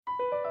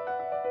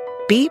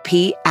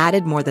BP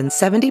added more than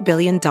 $70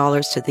 billion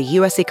to the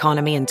U.S.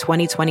 economy in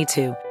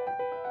 2022.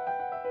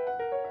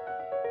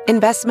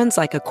 Investments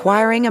like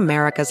acquiring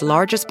America's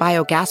largest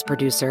biogas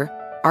producer,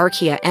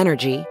 Archaea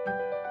Energy,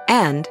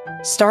 and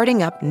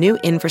starting up new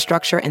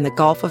infrastructure in the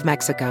Gulf of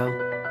Mexico.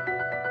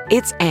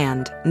 It's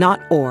and,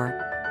 not or.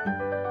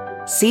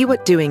 See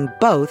what doing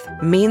both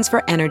means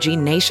for energy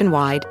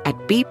nationwide at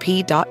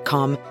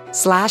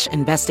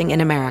bp.com/investing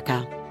in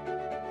America.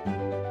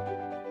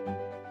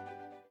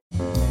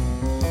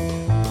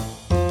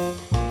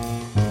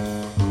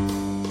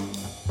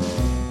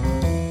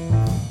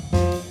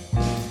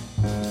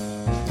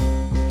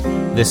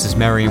 This is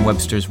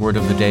Merriam-Webster's Word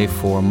of the Day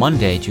for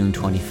Monday, June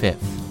 25th.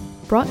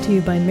 Brought to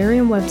you by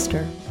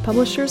Merriam-Webster,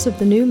 publishers of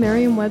the new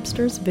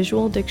Merriam-Webster's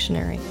Visual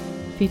Dictionary,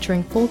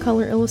 featuring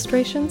full-color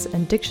illustrations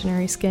and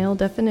dictionary-scale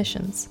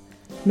definitions.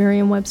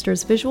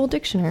 Merriam-Webster's Visual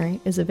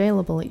Dictionary is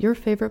available at your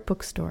favorite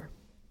bookstore.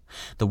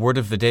 The word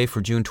of the day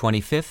for June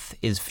 25th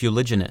is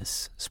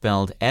fuliginous,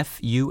 spelled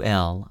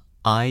Fuliginous.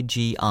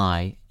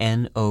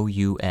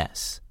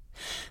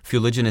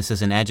 Fuliginous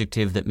is an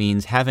adjective that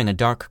means having a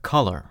dark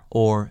color,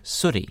 or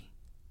sooty.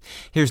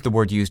 Here's the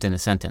word used in a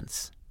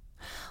sentence.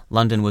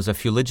 London was a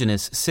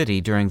fuliginous city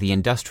during the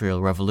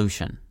Industrial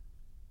Revolution.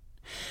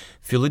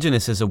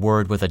 Fuliginous is a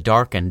word with a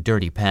dark and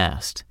dirty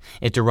past.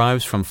 It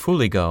derives from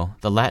fuligo,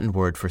 the Latin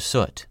word for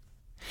soot.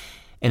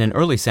 In an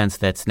early sense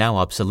that's now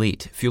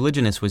obsolete,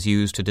 fuliginous was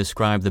used to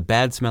describe the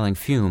bad-smelling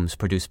fumes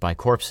produced by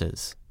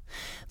corpses.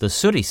 The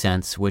sooty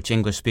sense, which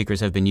English speakers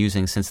have been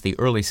using since the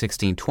early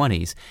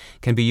 1620s,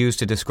 can be used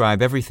to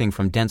describe everything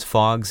from dense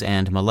fogs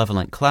and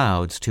malevolent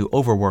clouds to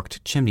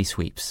overworked chimney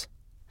sweeps.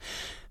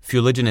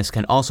 Fuliginous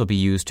can also be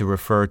used to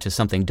refer to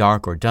something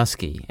dark or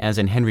dusky, as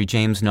in Henry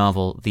James'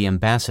 novel The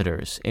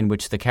Ambassadors, in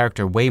which the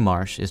character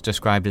Waymarsh is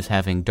described as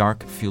having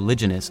dark,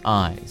 fuliginous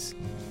eyes.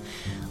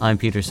 I'm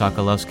Peter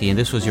Sokolowski, and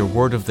this was your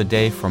Word of the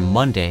Day for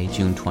Monday,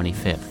 June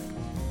 25th.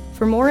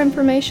 For more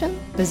information,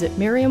 visit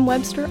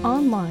Merriam-Webster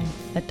online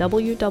at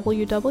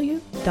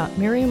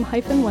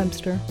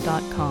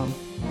www.merriam-webster.com.